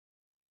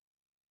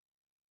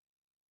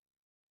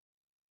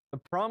The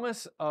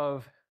promise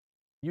of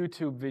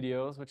YouTube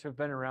videos, which have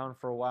been around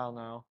for a while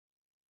now,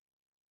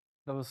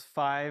 those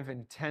 5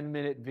 and 10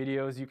 minute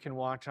videos you can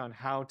watch on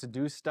how to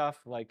do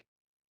stuff like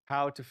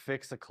how to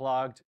fix a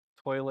clogged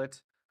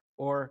toilet,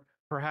 or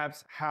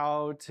perhaps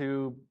how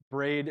to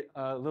braid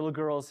a little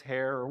girl's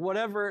hair, or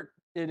whatever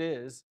it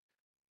is,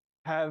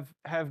 have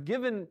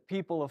given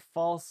people a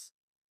false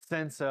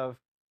sense of,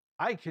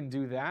 I can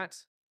do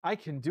that. I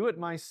can do it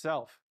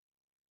myself.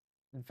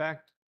 In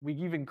fact, we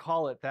even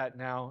call it that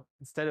now.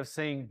 Instead of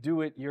saying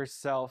do it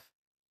yourself,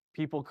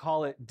 people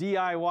call it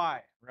DIY,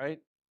 right?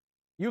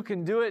 You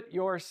can do it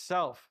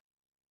yourself.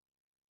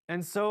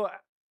 And so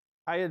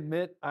I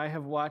admit I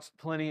have watched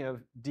plenty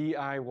of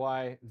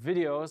DIY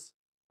videos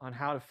on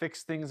how to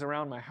fix things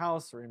around my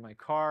house or in my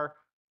car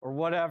or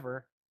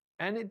whatever.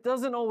 And it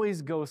doesn't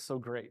always go so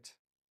great.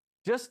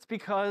 Just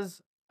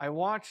because I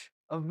watch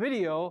a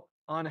video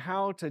on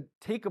how to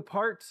take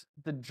apart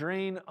the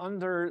drain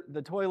under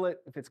the toilet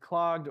if it's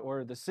clogged,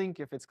 or the sink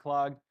if it's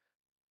clogged,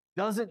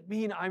 doesn't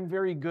mean I'm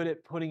very good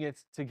at putting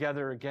it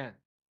together again.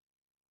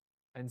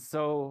 And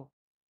so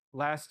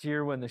last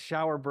year when the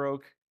shower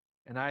broke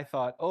and I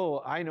thought,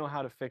 oh, I know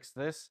how to fix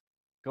this,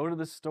 go to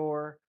the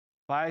store,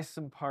 buy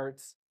some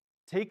parts,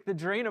 take the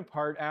drain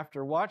apart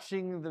after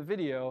watching the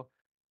video,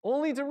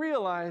 only to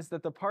realize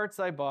that the parts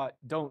I bought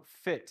don't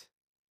fit.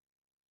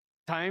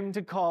 Time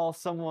to call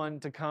someone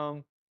to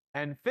come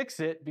and fix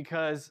it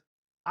because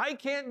I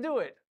can't do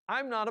it.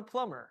 I'm not a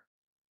plumber.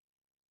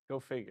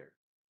 Go figure.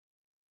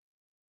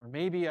 Or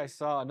maybe I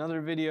saw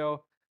another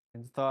video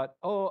and thought,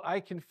 oh, I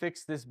can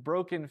fix this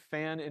broken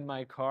fan in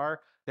my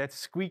car that's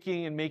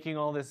squeaking and making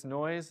all this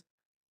noise.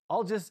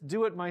 I'll just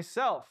do it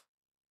myself.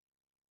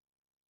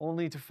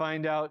 Only to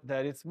find out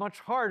that it's much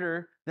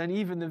harder than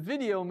even the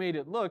video made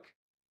it look.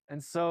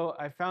 And so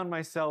I found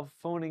myself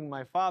phoning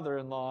my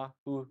father-in-law,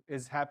 who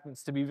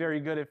happens to be very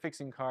good at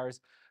fixing cars,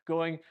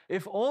 going,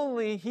 if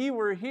only he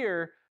were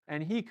here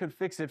and he could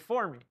fix it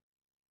for me.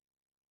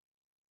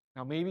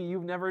 Now, maybe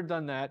you've never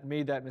done that,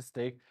 made that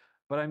mistake,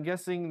 but I'm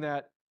guessing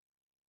that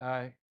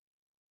uh,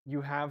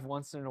 you have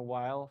once in a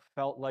while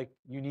felt like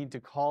you need to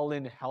call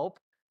in help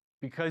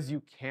because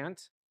you can't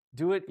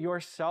do it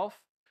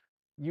yourself.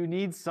 You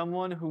need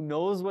someone who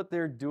knows what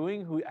they're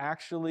doing, who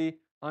actually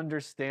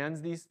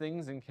understands these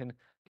things and can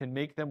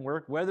make them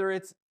work, whether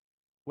it's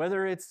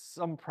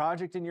some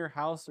project in your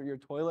house or your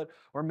toilet,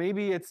 or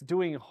maybe it's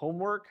doing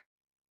homework.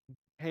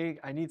 Hey,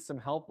 I need some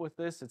help with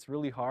this. It's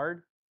really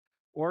hard.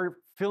 Or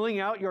filling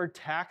out your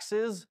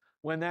taxes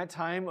when that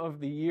time of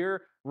the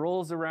year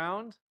rolls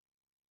around.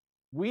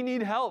 We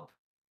need help.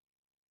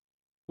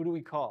 Who do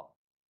we call?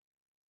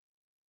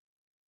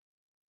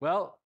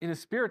 Well, in a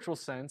spiritual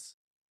sense,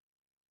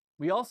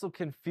 we also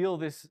can feel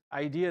this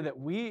idea that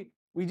we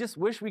just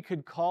wish we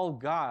could call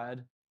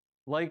God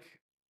like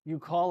you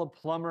call a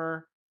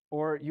plumber,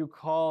 or you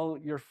call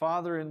your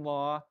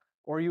father-in-law,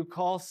 or you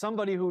call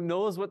somebody who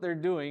knows what they're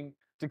doing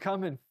to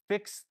come and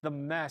fix the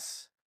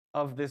mess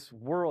of this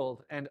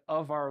world and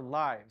of our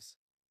lives.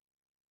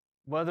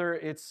 Whether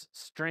it's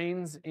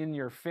strains in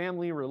your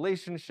family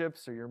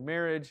relationships or your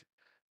marriage,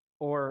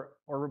 or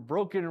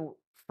broken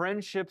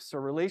friendships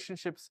or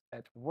relationships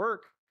at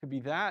work, could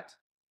be that.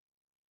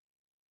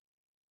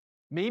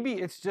 Maybe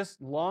it's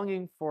just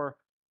longing for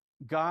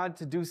God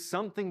to do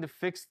something to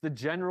fix the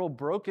general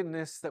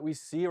brokenness that we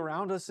see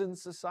around us in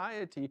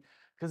society,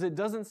 because it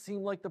doesn't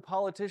seem like the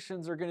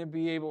politicians are going to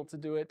be able to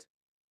do it.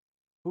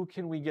 Who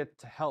can we get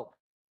to help?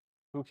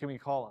 Who can we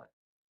call on?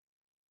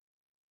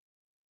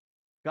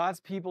 God's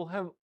people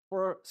have,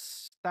 for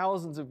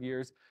thousands of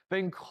years,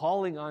 been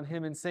calling on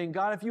Him and saying,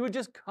 God, if you would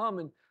just come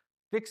and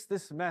fix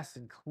this mess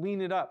and clean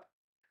it up.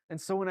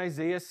 And so in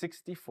Isaiah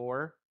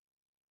 64,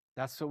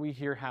 that's what we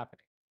hear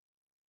happening.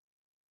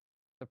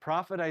 The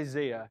prophet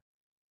Isaiah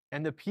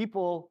and the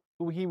people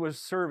who he was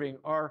serving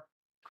are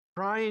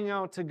crying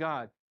out to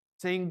God,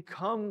 saying,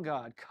 come,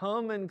 God,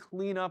 come and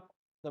clean up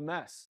the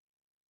mess.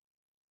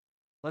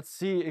 Let's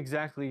see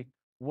exactly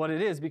what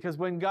it is, because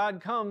when God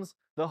comes,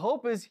 the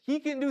hope is He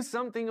can do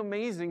something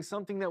amazing,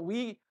 something that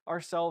we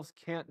ourselves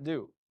can't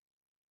do.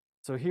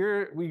 So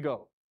here we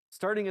go.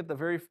 Starting at the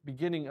very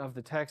beginning of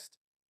the text,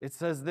 it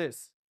says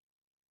this.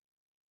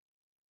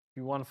 If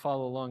you want to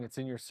follow along, it's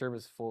in your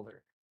service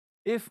folder.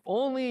 If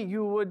only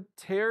you would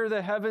tear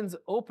the heavens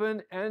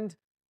open and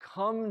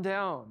come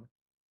down,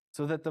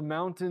 so that the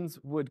mountains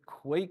would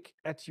quake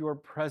at your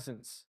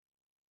presence,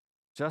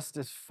 just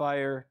as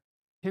fire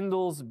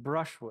kindles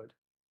brushwood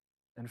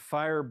and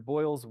fire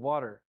boils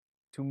water,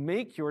 to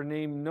make your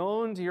name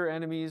known to your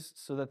enemies,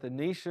 so that the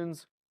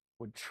nations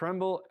would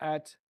tremble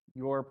at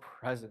your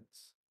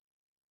presence.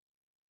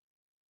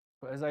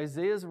 So as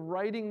Isaiah is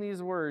writing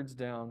these words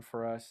down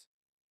for us,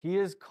 he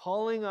is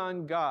calling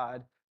on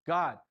God,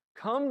 God,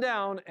 come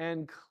down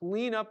and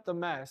clean up the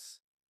mess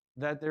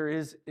that there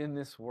is in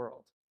this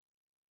world.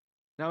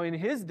 Now, in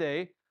his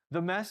day,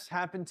 the mess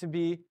happened to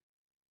be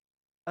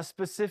a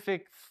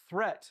specific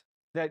threat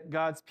that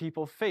God's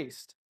people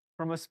faced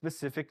from a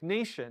specific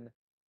nation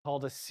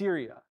called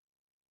Assyria.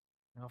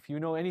 Now, if you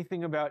know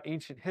anything about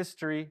ancient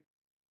history,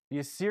 The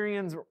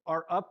Assyrians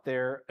are up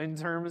there in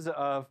terms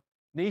of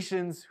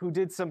nations who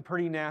did some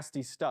pretty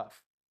nasty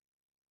stuff.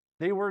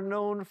 They were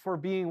known for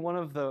being one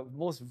of the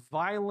most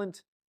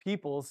violent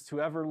peoples to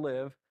ever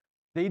live.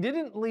 They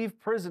didn't leave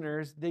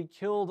prisoners, they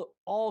killed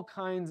all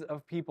kinds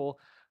of people,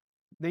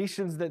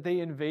 nations that they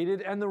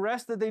invaded, and the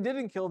rest that they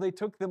didn't kill, they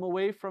took them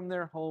away from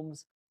their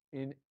homes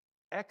in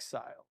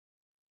exile.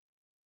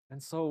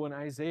 And so when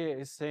Isaiah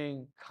is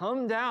saying,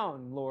 "Come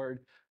down,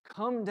 Lord,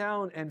 come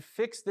down and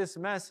fix this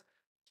mess,"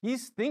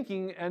 he's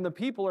thinking, and the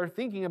people are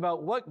thinking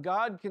about what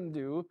God can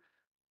do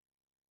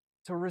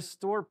to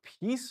restore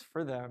peace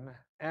for them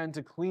and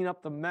to clean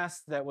up the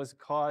mess that was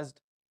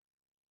caused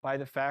by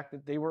the fact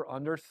that they were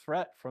under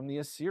threat from the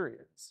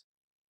Assyrians.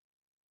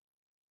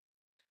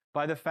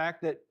 By the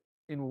fact that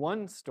in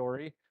one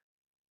story,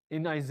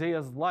 in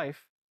Isaiah's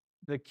life,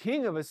 the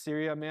king of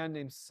Assyria, a man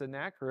named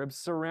Sennacherib,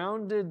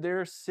 surrounded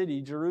their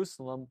city,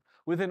 Jerusalem,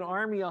 with an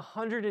army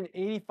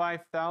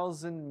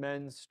 185,000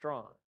 men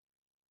strong.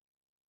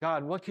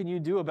 God, what can you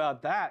do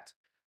about that?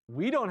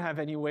 We don't have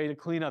any way to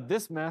clean up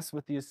this mess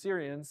with the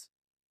Assyrians.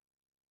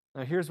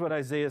 Now, here's what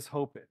Isaiah's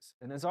hope is,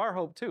 and it's our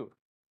hope too.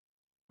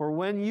 For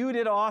when you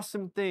did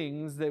awesome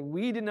things that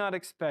we did not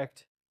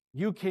expect,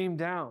 you came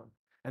down,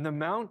 and the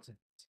mountains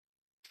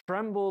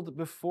trembled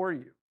before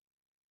you.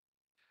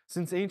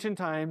 Since ancient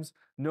times,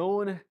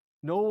 no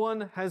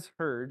one has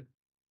heard,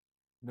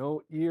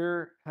 no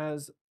ear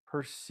has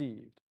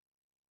perceived,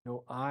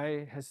 no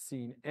eye has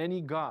seen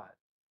any God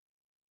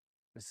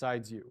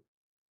besides you,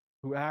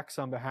 who acts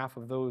on behalf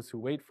of those who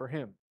wait for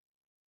him.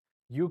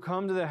 You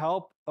come to the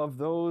help of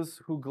those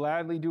who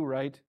gladly do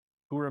right,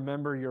 who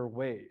remember your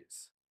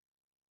ways.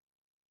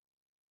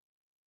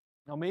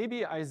 Now,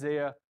 maybe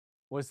Isaiah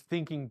was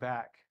thinking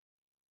back.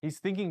 He's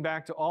thinking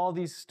back to all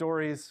these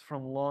stories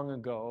from long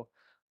ago,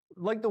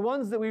 like the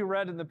ones that we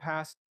read in the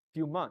past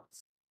few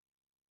months.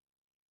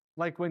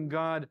 Like when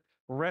God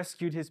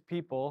rescued his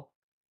people,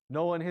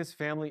 Noah and his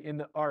family, in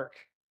the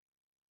ark.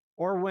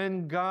 Or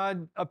when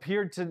God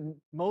appeared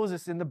to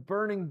Moses in the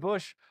burning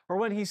bush, or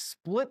when he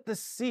split the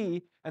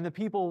sea and the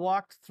people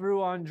walked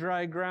through on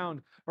dry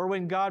ground, or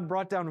when God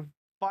brought down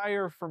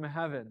fire from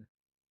heaven,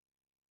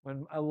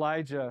 when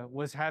Elijah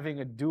was having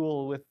a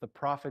duel with the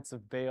prophets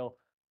of Baal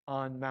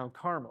on Mount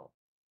Carmel.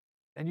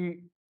 And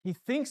he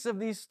thinks of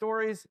these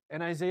stories,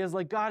 and Isaiah's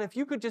like, God, if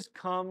you could just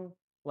come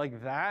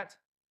like that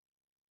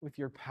with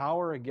your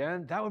power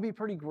again, that would be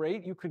pretty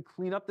great. You could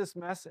clean up this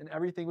mess and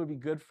everything would be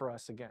good for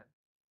us again.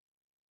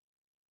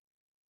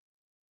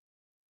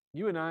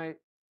 You and I,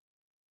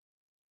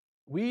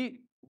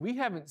 we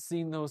haven't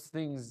seen those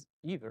things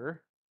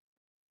either.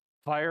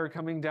 Fire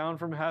coming down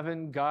from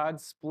heaven, God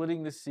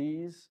splitting the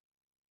seas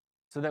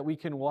so that we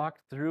can walk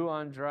through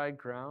on dry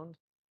ground.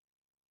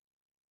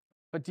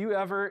 But do you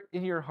ever,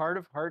 in your heart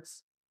of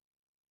hearts,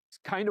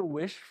 kind of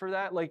wish for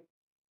that? Like,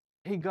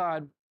 hey,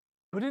 God,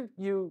 couldn't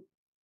you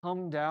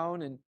come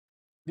down and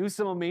do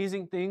some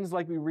amazing things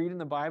like we read in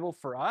the Bible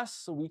for us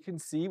so we can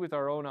see with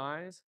our own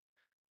eyes?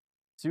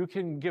 So you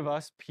can give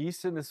us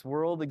peace in this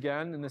world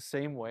again in the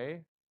same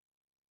way?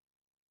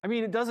 I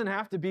mean, it doesn't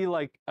have to be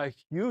like a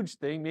huge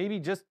thing. Maybe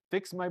just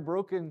fix my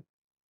broken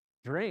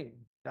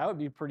drain. That would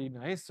be pretty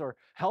nice. Or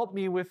help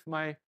me with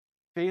my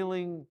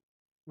failing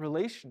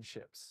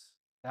relationships.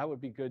 That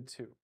would be good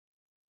too.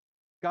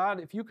 God,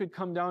 if you could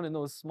come down in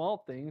those small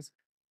things,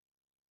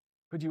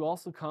 could you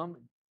also come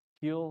and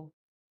heal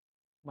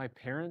my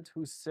parent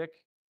who's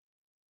sick,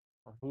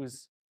 or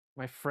who's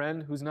my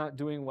friend who's not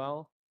doing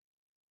well?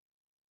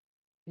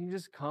 Can you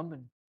just come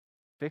and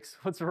fix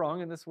what's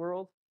wrong in this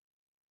world?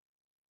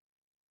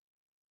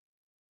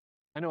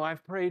 I know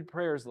I've prayed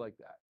prayers like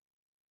that.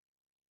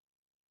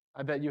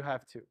 I bet you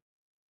have too.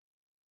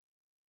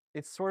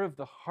 It's sort of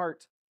the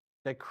heart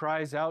that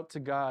cries out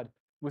to God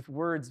with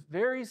words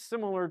very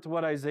similar to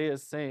what Isaiah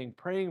is saying,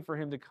 praying for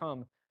him to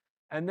come,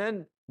 and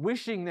then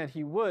wishing that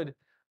he would.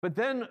 But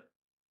then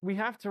we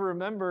have to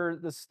remember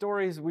the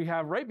stories we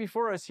have right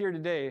before us here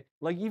today,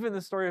 like even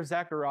the story of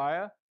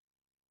Zechariah.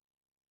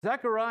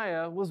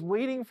 Zechariah was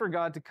waiting for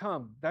God to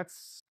come.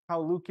 That's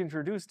how Luke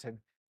introduced him.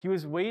 He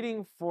was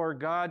waiting for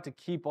God to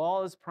keep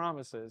all his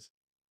promises.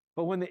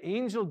 But when the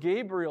angel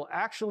Gabriel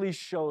actually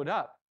showed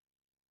up,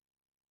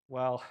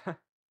 well,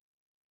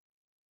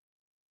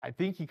 I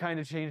think he kind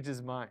of changed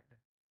his mind.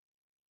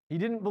 He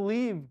didn't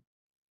believe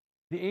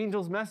the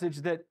angel's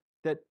message that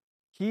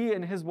he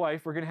and his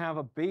wife were going to have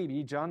a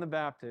baby, John the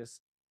Baptist,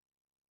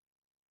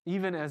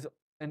 even as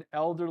an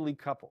elderly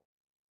couple.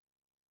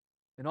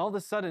 And all of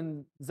a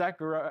sudden,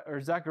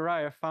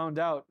 Zechariah found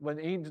out when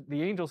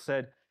the angel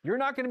said, "You're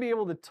not going to be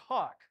able to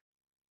talk,"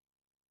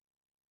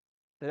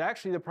 that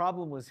actually the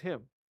problem was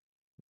him,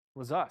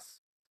 was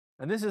us.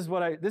 And this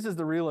is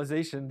the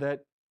realization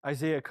that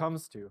Isaiah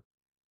comes to.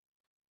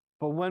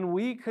 But when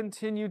we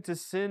continued to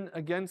sin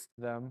against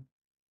them,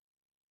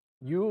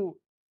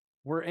 you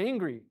were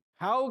angry.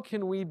 How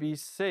can we be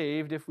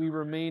saved if we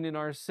remain in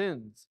our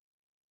sins?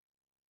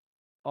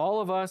 All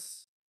of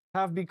us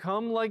have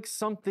become like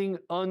something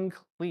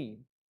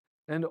unclean,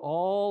 and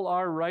all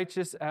our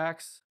righteous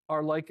acts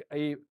are like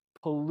a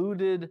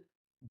polluted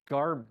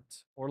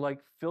garment or like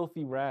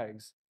filthy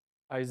rags,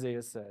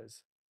 Isaiah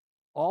says.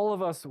 All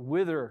of us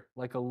wither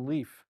like a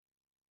leaf,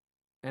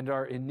 and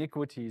our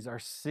iniquities, our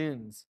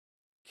sins,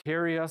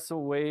 carry us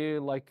away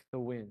like the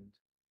wind.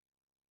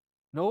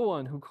 No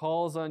one who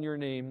calls on your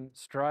name,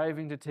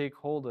 striving to take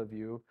hold of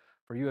you,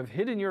 for you have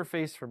hidden your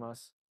face from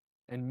us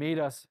and made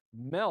us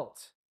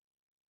melt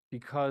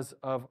because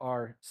of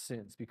our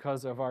sins,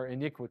 because of our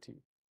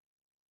iniquity.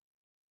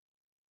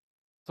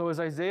 So as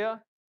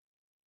Isaiah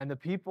and the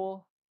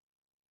people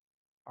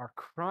are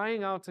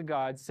crying out to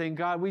God, saying,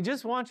 God, we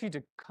just want you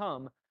to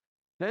come,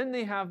 then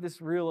they have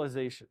this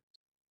realization.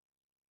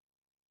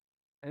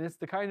 And it's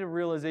the kind of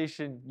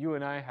realization you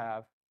and I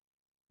have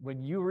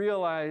when you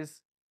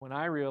realize, when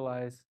I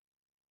realize,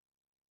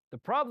 the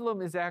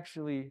problem is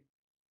actually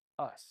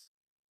us.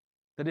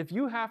 That if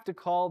you have to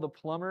call the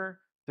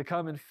plumber to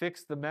come and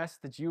fix the mess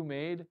that you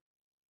made,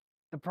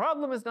 the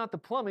problem is not the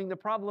plumbing, the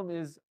problem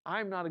is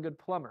I'm not a good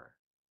plumber.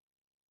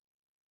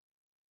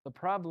 The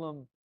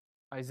problem,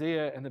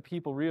 Isaiah and the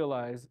people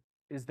realize,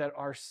 is that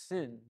our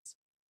sins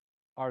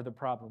are the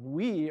problem.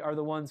 We are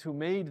the ones who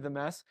made the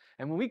mess.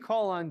 And when we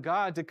call on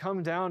God to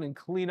come down and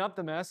clean up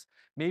the mess,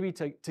 maybe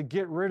to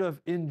get rid of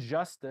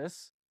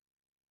injustice,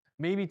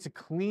 maybe to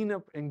clean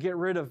up and get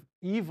rid of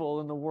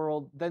evil in the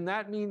world, then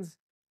that means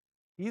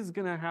He's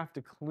going to have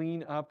to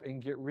clean up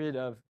and get rid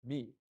of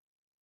me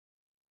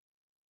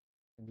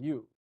and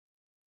you.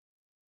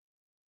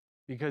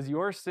 Because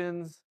your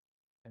sins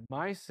and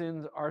my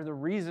sins are the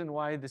reason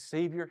why the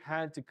Savior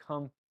had to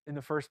come in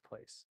the first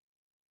place.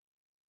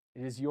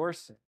 It is your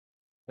sin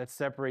that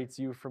separates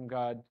you from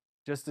God,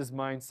 just as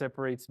mine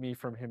separates me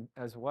from Him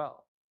as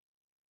well.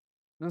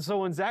 And so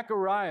when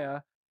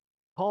Zechariah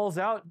calls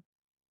out,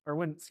 or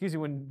when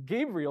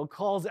Gabriel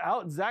calls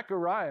out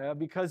Zechariah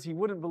because he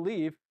wouldn't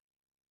believe,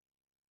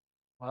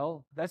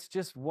 well, that's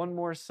just one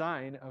more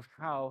sign of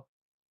how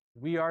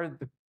we are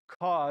the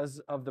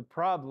cause of the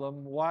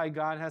problem, why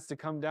God has to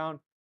come down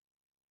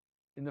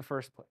in the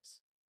first place.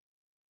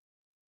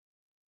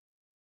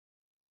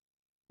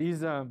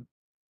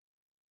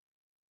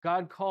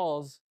 God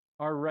calls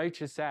our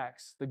righteous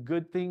acts, the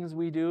good things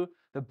we do,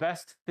 the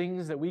best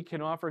things that we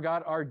can offer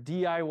God, our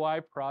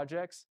DIY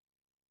projects,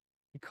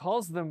 He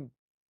calls them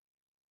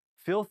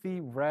filthy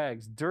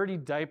rags, dirty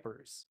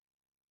diapers.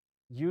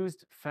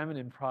 Used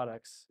feminine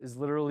products is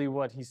literally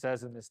what he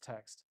says in this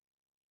text.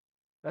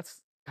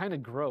 That's kind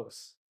of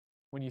gross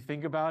when you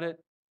think about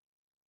it.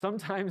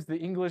 Sometimes the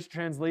English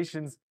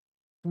translations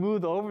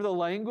smooth over the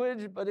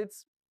language, but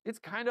it's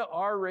kind of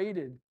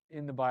R-rated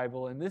in the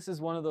Bible, and this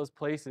is one of those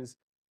places.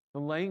 The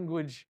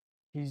language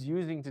he's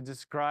using to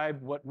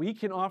describe what we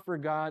can offer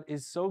God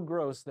is so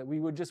gross that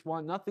we would just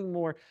want nothing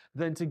more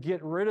than to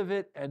get rid of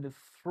it and to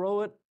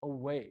throw it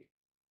away.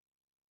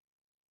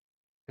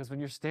 Because when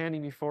you're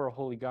standing before a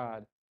holy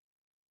God,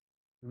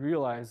 you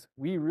realize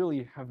we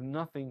really have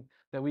nothing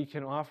that we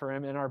can offer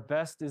Him, and our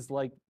best is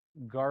like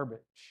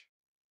garbage.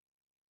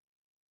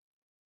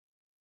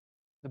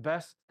 The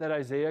best that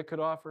Isaiah could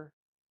offer,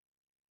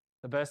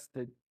 the best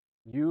that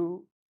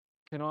you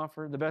can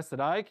offer, the best that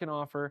I can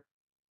offer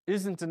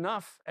isn't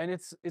enough. And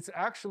it's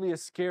actually a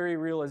scary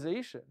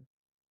realization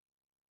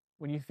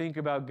when you think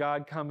about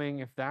God coming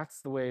if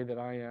that's the way that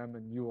I am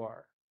and you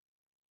are.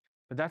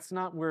 But that's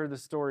not where the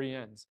story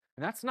ends.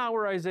 And that's not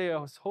where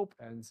Isaiah's hope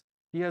ends.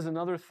 He has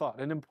another thought,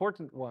 an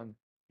important one.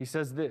 He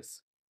says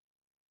this,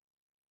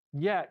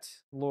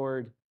 "Yet,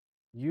 Lord,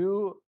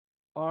 you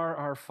are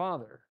our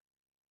Father.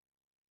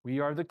 We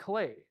are the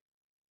clay.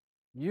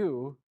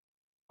 You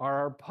are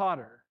our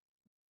potter.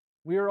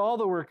 We are all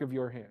the work of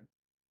your hand.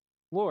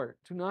 Lord,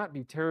 do not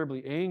be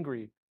terribly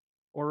angry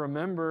or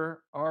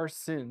remember our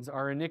sins,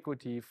 our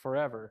iniquity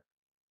forever.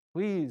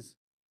 Please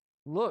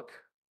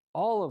look,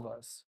 all of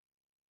us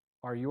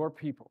are your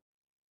people."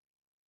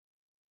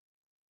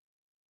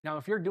 Now,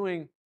 if you're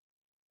doing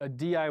a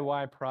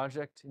DIY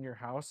project in your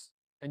house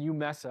and you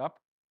mess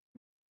up,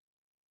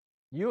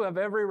 you have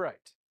every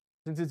right,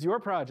 since it's your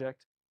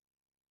project,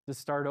 to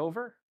start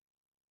over,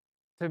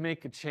 to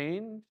make a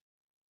change,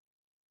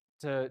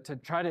 to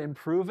try to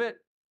improve it,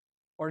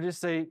 or just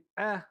say,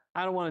 I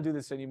don't want to do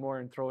this anymore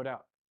and throw it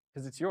out,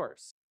 because it's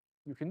yours.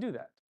 You can do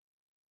that.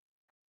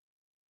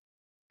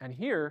 And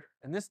here,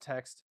 in this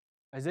text,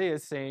 Isaiah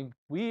is saying,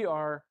 we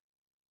are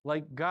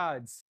like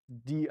God's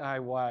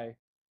DIY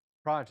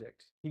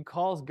project. He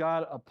calls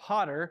God a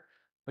potter,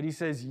 but he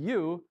says,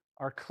 you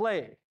are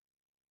clay.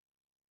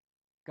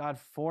 God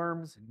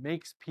forms and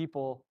makes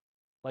people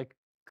like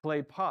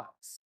clay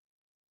pots.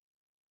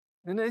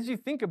 And as you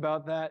think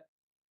about that,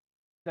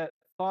 that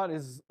thought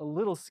is a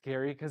little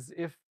scary, because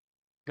if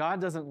God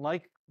doesn't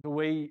like the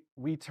way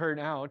we turn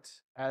out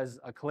as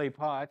a clay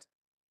pot,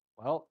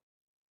 well,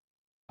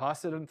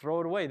 toss it and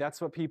throw it away.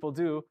 That's what people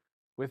do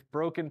with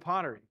broken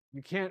pottery.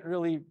 You can't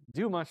really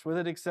do much with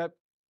it except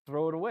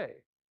throw it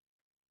away.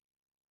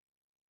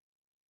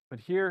 But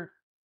here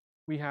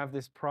we have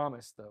this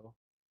promise, though,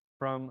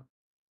 from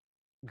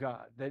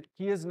God, that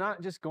He is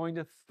not just going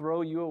to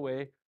throw you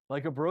away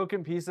like a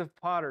broken piece of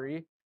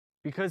pottery,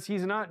 because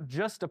He's not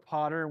just a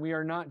potter and we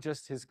are not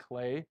just His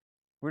clay.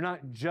 We're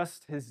not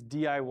just his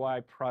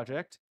DIY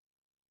project.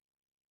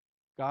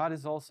 God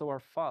is also our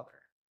Father.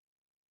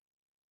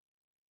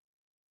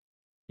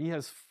 He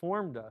has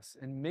formed us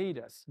and made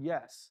us,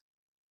 yes,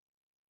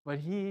 but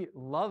he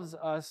loves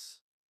us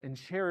and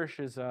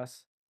cherishes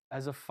us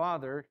as a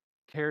father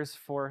cares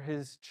for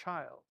his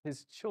child,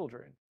 his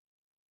children.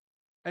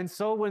 And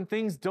so when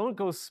things don't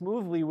go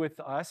smoothly with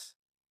us,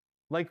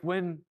 like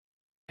when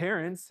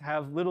parents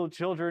have little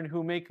children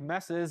who make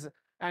messes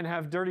and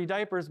have dirty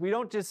diapers, we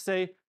don't just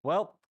say,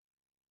 well,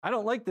 I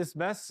don't like this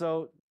mess,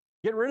 so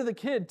get rid of the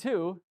kid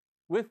too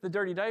with the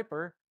dirty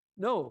diaper.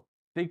 No,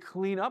 they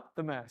clean up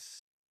the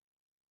mess.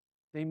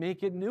 They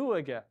make it new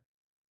again.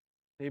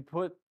 They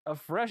put a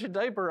fresh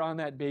diaper on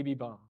that baby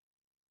bump.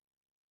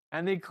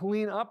 And they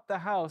clean up the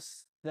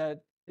house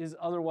that is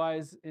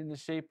otherwise in the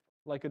shape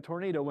like a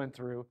tornado went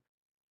through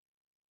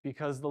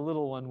because the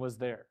little one was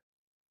there.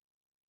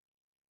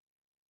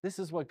 This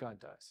is what God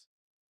does.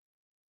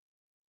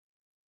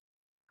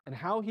 And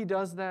how he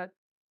does that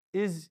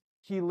is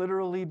he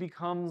literally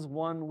becomes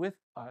one with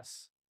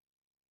us.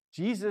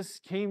 Jesus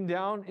came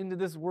down into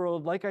this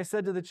world, like I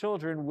said to the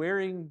children,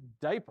 wearing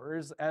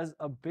diapers as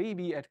a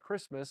baby at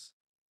Christmas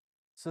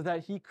so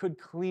that he could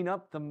clean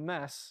up the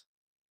mess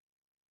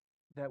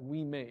that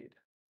we made.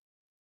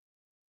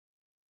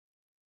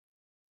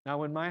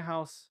 Now, in my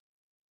house,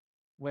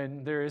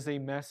 when there is a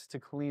mess to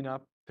clean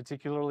up,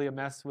 particularly a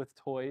mess with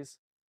toys,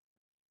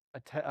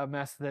 a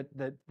mess that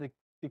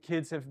the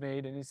kids have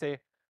made, and you say,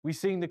 we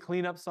sing the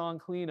cleanup song,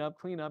 clean up,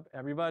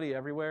 everybody,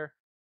 everywhere,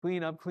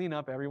 clean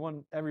up,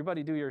 everyone,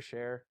 everybody do your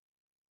share.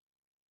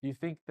 Do you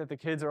think that the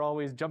kids are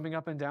always jumping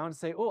up and down and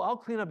say, oh, I'll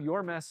clean up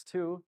your mess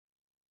too?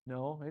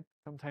 No, it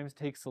sometimes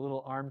takes a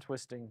little arm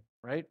twisting,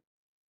 right?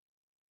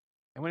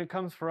 And when it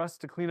comes for us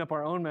to clean up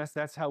our own mess,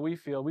 that's how we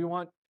feel. We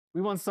want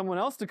someone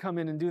else to come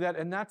in and do that,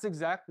 and that's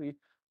exactly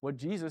what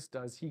Jesus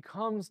does. He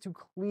comes to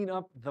clean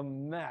up the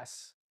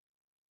mess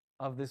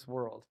of this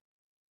world,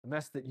 the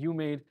mess that you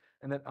made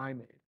and that I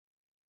made.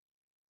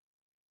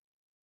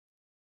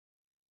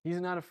 He's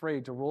not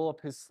afraid to roll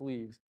up his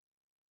sleeves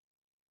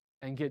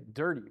and get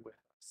dirty with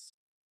us.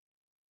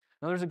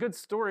 Now, there's a good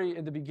story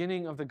in the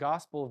beginning of the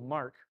Gospel of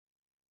Mark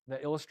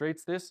that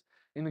illustrates this.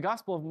 In the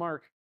Gospel of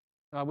Mark,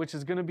 which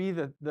is going to be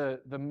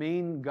the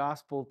main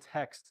gospel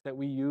text that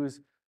we use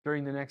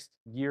during the next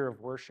year of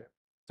worship,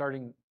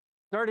 starting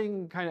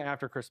kind of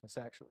after Christmas,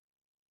 actually.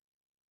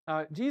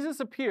 Jesus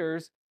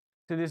appears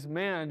to this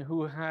man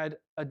who had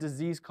a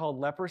disease called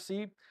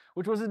leprosy,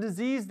 which was a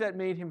disease that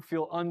made him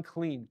feel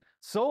unclean.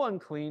 So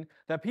unclean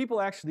that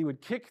people actually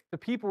would kick the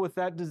people with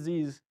that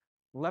disease,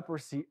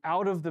 leprosy,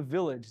 out of the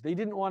village. They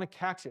didn't want to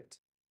catch it.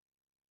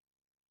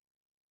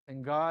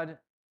 And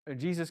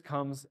Jesus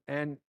comes,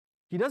 and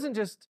he doesn't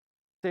just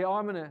say, oh,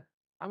 I'm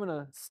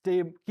gonna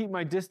keep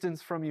my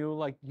distance from you,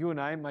 like you and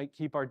I might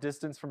keep our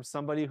distance from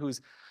somebody who's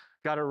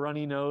got a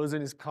runny nose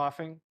and is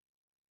coughing.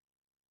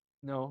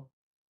 No,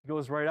 he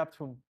goes right up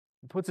to him,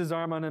 puts his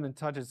arm on him and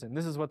touches him.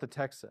 This is what the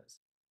text says.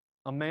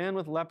 A man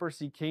with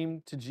leprosy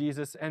came to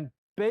Jesus and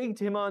begged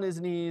him on his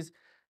knees,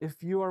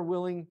 if you are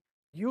willing,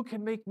 you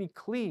can make me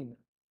clean.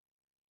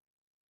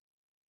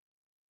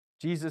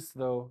 Jesus,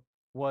 though,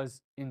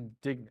 was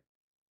indignant.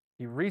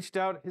 He reached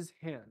out his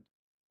hand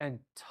and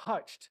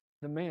touched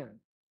the man.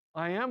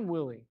 I am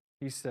willing,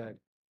 he said,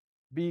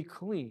 be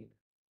clean.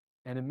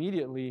 And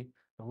immediately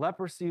the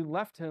leprosy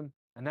left him,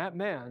 and that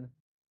man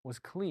was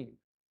clean.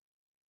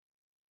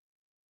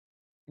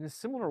 In a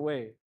similar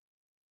way,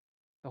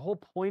 the whole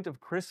point of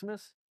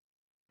Christmas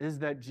is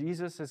that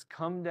Jesus has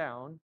come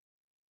down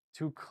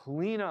to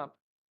clean up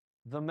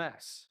the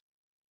mess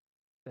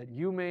that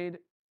you made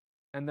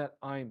and that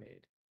I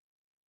made,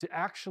 to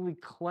actually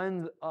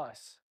cleanse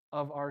us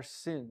of our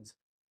sins,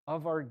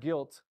 of our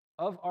guilt,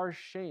 of our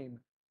shame,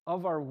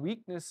 of our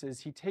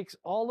weaknesses. He takes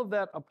all of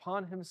that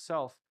upon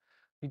himself.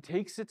 He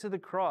takes it to the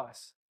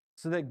cross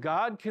so that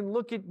God can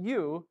look at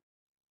you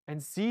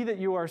and see that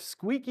you are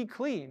squeaky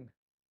clean,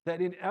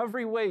 that in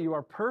every way you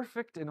are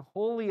perfect and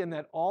holy, and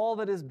that all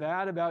that is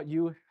bad about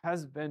you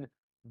has been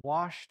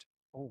washed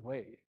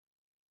away.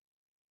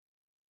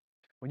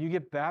 When you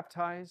get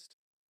baptized,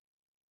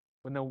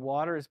 when the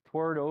water is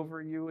poured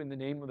over you in the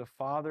name of the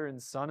Father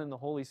and Son and the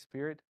Holy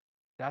Spirit,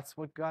 that's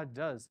what God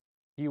does.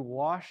 He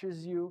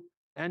washes you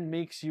and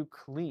makes you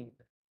clean.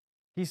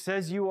 He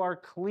says you are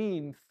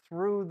clean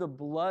through the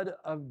blood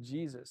of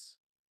Jesus.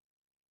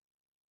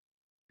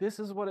 This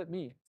is what it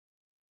means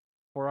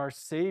for our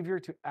Savior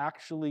to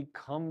actually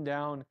come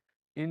down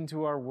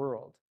into our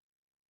world.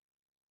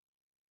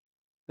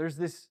 There's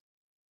this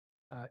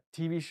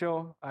TV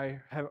show I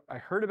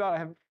heard about. I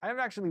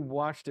haven't actually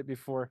watched it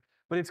before,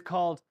 but it's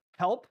called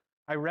Help,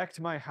 I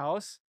Wrecked My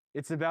House.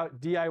 It's about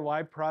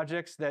DIY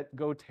projects that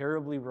go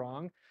terribly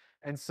wrong.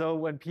 And so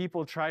when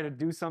people try to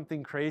do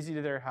something crazy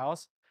to their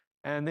house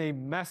and they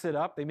mess it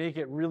up, they make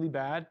it really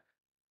bad,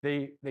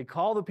 they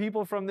call the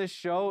people from this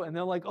show and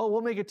they're like, oh,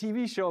 we'll make a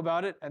TV show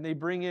about it. And they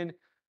bring in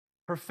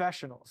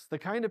professionals, the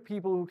kind of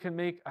people who can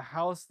make a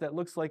house that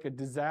looks like a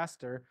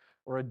disaster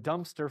or a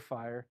dumpster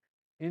fire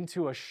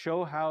into a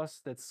show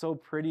house that's so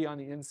pretty on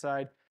the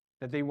inside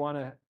that they want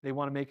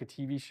to make a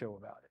TV show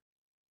about it.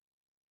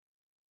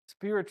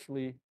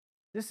 Spiritually,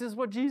 this is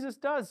what Jesus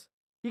does.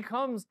 He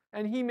comes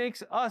and he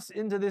makes us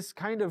into this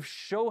kind of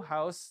show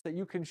house that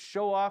you can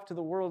show off to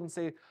the world and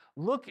say,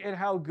 look at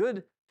how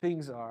good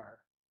things are.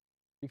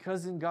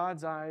 Because in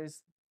God's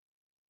eyes,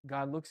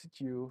 God looks at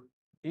you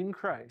in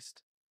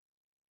Christ,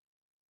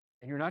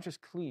 and you're not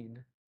just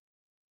clean,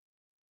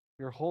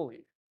 you're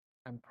holy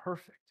and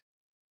perfect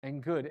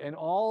and good. And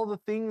all the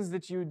things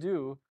that you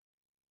do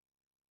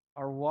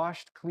are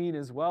washed clean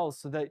as well,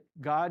 so that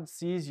God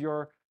sees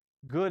your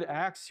good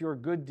acts, your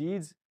good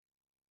deeds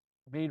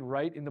made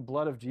right in the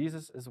blood of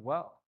Jesus as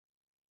well.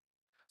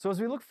 So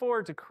as we look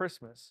forward to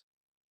Christmas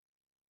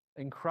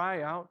and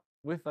cry out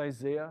with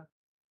Isaiah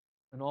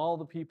and all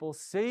the people,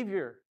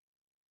 Savior,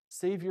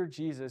 Savior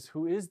Jesus,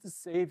 who is the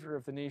Savior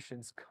of the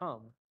nations,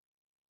 come.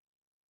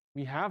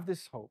 We have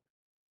this hope,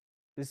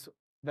 this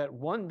that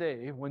one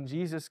day when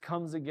Jesus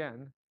comes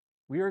again,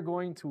 we are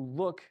going to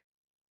look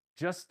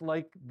just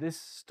like this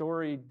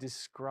story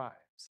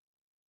describes,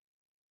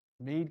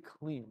 made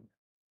clean,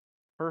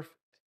 perfect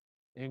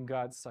in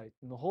God's sight.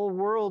 And the whole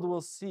world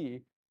will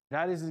see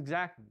that is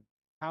exactly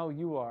how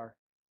you are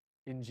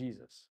in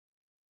Jesus.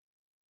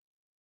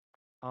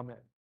 Amen.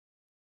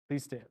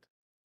 Please stand.